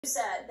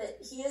said that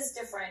he is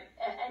different,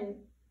 and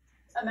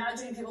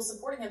imagining people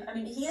supporting him. I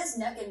mean, he is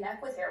neck and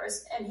neck with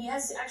Harris, and he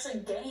has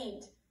actually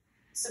gained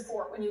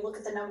support when you look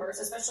at the numbers,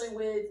 especially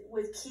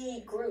with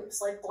key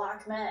groups like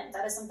Black men.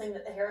 That is something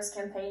that the Harris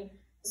campaign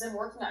has been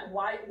working on.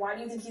 Why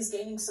do you think he's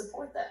gaining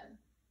support then?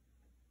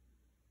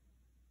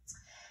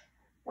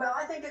 Well,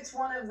 I think it's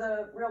one of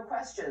the real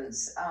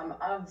questions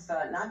of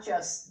not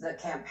just the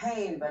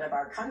campaign, but of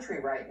our country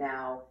right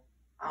now,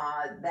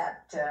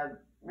 that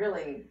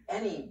really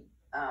any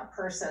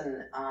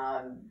person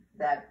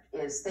that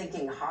is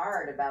thinking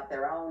hard about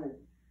their own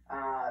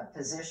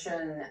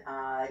position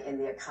in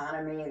the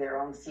economy, their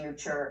own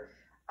future,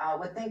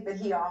 would think that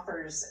he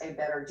offers a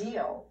better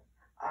deal.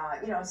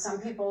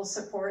 Some people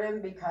support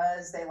him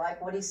because they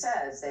like what he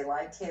says. They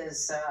like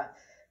his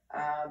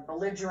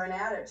belligerent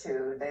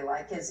attitude. They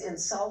like his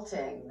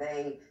insulting.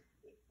 They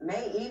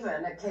may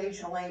even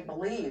occasionally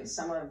believe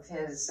some of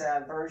his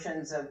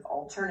versions of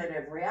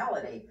alternative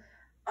reality.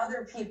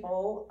 Other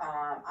people,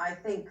 I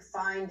think,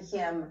 find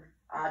him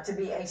to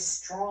be a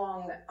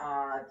strong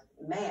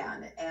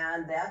man,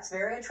 and that's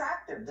very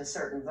attractive to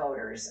certain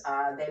voters.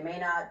 They may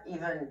not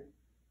even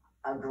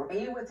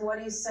agree with what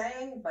he's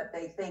saying, but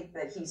they think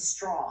that he's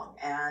strong,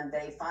 and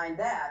they find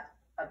that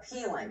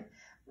appealing.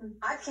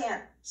 I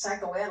can't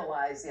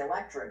psychoanalyze the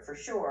electorate for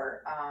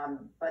sure,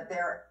 but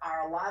there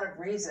are a lot of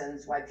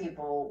reasons why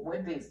people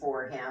would be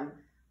for him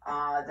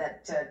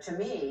that, to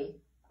me,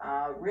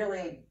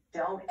 really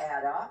don't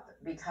add up,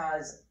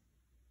 because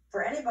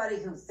for anybody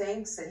who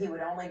thinks that he would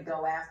only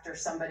go after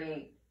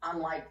somebody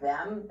unlike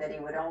them, that he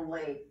would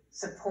only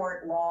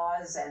support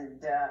laws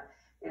and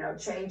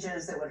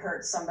changes that would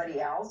hurt somebody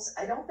else,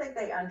 I don't think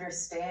they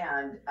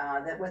understand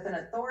that with an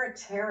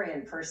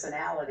authoritarian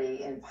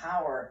personality in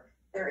power,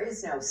 there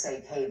is no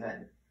safe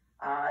haven.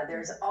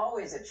 There's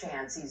always a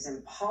chance he's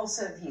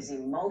impulsive, he's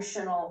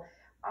emotional.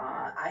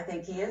 I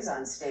think he is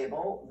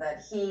unstable,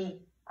 that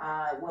he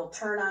will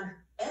turn on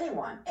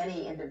anyone,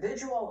 any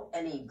individual,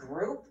 any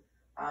group,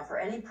 for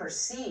any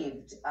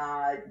perceived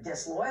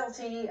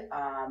disloyalty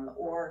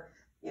or,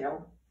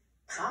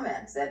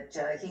 comments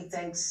that he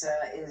thinks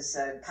is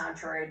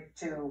contrary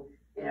to,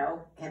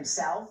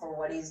 himself or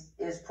what he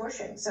is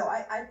pushing. So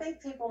I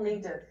think people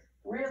need to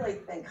really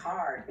think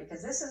hard,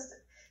 because this is,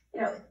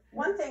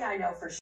 one thing I know for sure.